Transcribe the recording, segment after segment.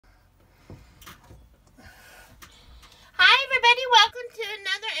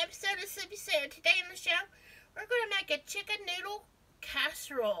another episode of Sleepy Sarah. Today on the show, we're going to make a chicken noodle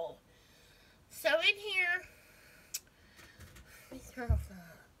casserole. So in here, let me turn off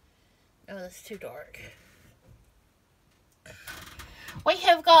the, oh, that's too dark. We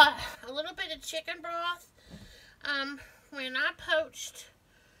have got a little bit of chicken broth. When I poached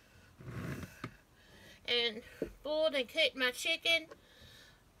and boiled and cooked my chicken,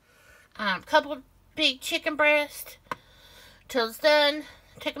 a couple of big chicken breasts till it's done.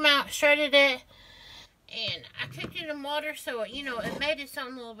 Took them out, shredded it, and I cooked it in water so it, it made its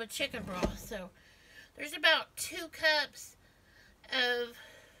own little bit of chicken broth. So there's about 2 cups of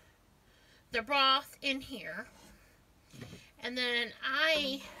the broth in here. And then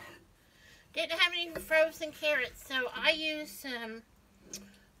I didn't have any frozen carrots, so I used some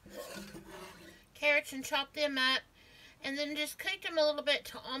carrots and chopped them up. And then just cooked them a little bit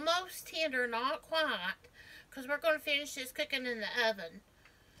to almost tender, not quite, because we're going to finish this cooking in the oven.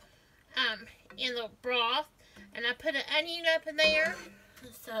 In the broth. And I put an onion up in there.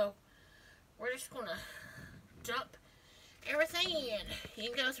 So we're just going to dump everything in.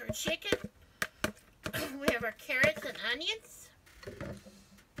 In goes our chicken. We have our carrots and onions.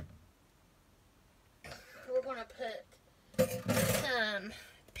 We're going to put some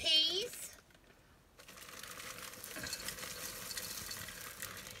peas.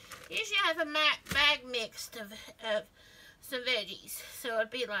 Usually I have a bag mixed of some veggies. So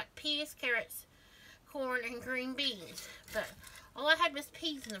it'd be like peas, carrots, corn, and green beans. But all I had was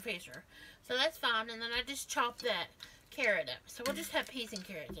peas in the freezer. So that's fine. And then I just chopped that carrot up. So we'll just have peas and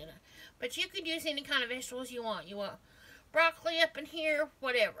carrots in it. But you could use any kind of vegetables you want. You want broccoli up in here,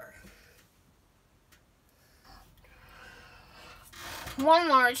 whatever. 1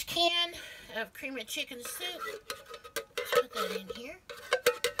 large can of cream of chicken soup. Let's put that in here.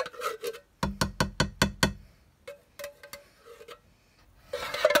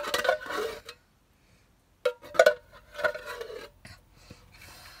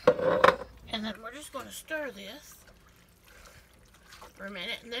 And then we're just going to stir this for a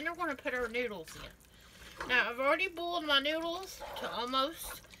minute. And then we're going to put our noodles in. Now, I've already boiled my noodles to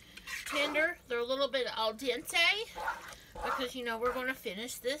almost tender. They're a little bit al dente. Because, we're going to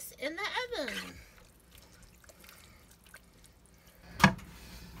finish this in the oven.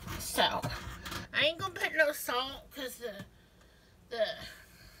 So, I ain't going to put no salt. Because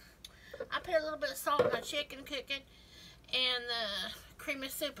I put a little bit of salt in my chicken cooking. And the cream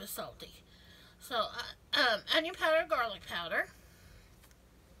of soup is salty. So, onion powder, garlic powder.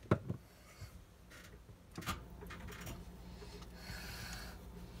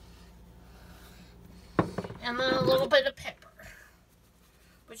 And then a little bit of pepper.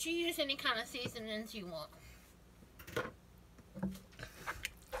 But you use any kind of seasonings you want.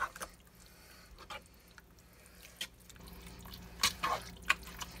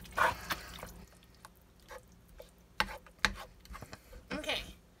 Okay.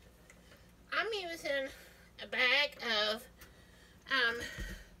 I'm using a bag of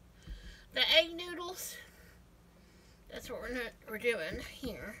the egg noodles. That's what we're doing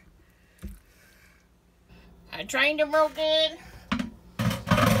here. I drained them real good.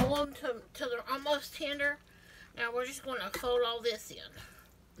 Pull them till they're almost tender. Now we're just going to fold all this in.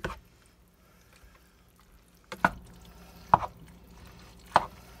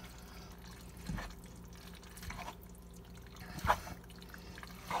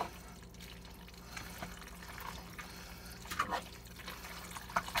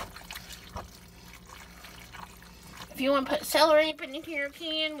 If you want to put celery up in here, you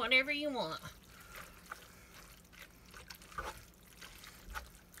can, whatever you want.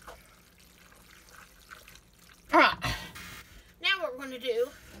 Alright, now what we're going to do,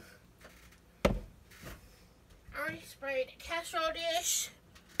 I already sprayed a casserole dish.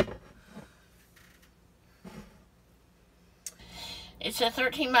 It's a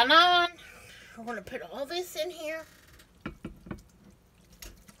 13 by 9. We're going to put all this in here.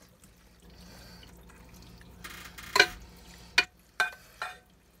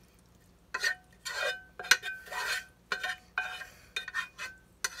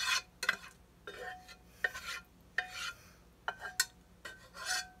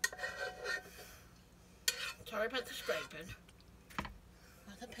 Sorry about the scraping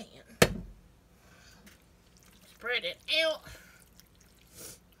of the pan. Spread it out.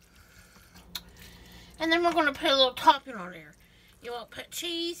 And then we're going to put a little topping on there. You want to put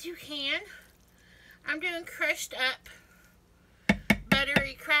cheese, you can. I'm doing crushed up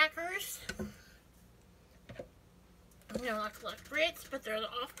buttery crackers. Like Ritz, but they're the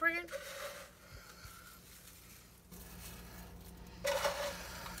off-brand.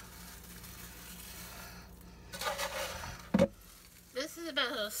 This is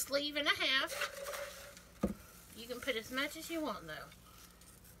about a sleeve and a half. You can put as much as you want though.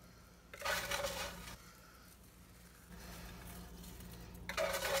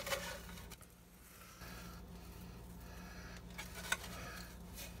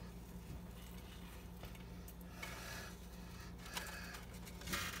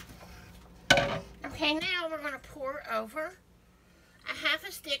 Okay, now we're going to pour over a half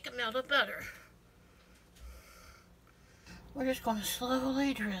a stick of melted butter. We're just going to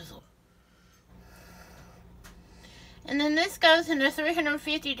slowly drizzle. And then this goes in a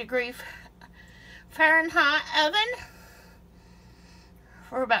 350-degree Fahrenheit oven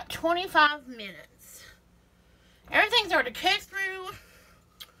for about 25 minutes. Everything's already cooked through.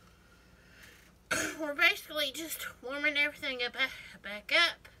 We're basically just warming everything up, back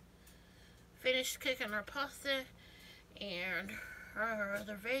up. Finished cooking our pasta and our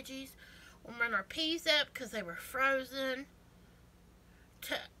other veggies. We'll run our peas up because they were frozen.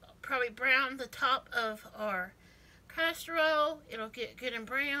 To probably brown the top of our casserole. It'll get good and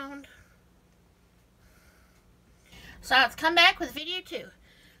browned. So let's come back with video 2.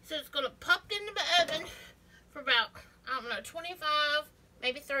 So it's going to pop into the oven for about, I don't know, 25,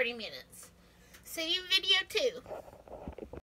 maybe 30 minutes. See you in video 2.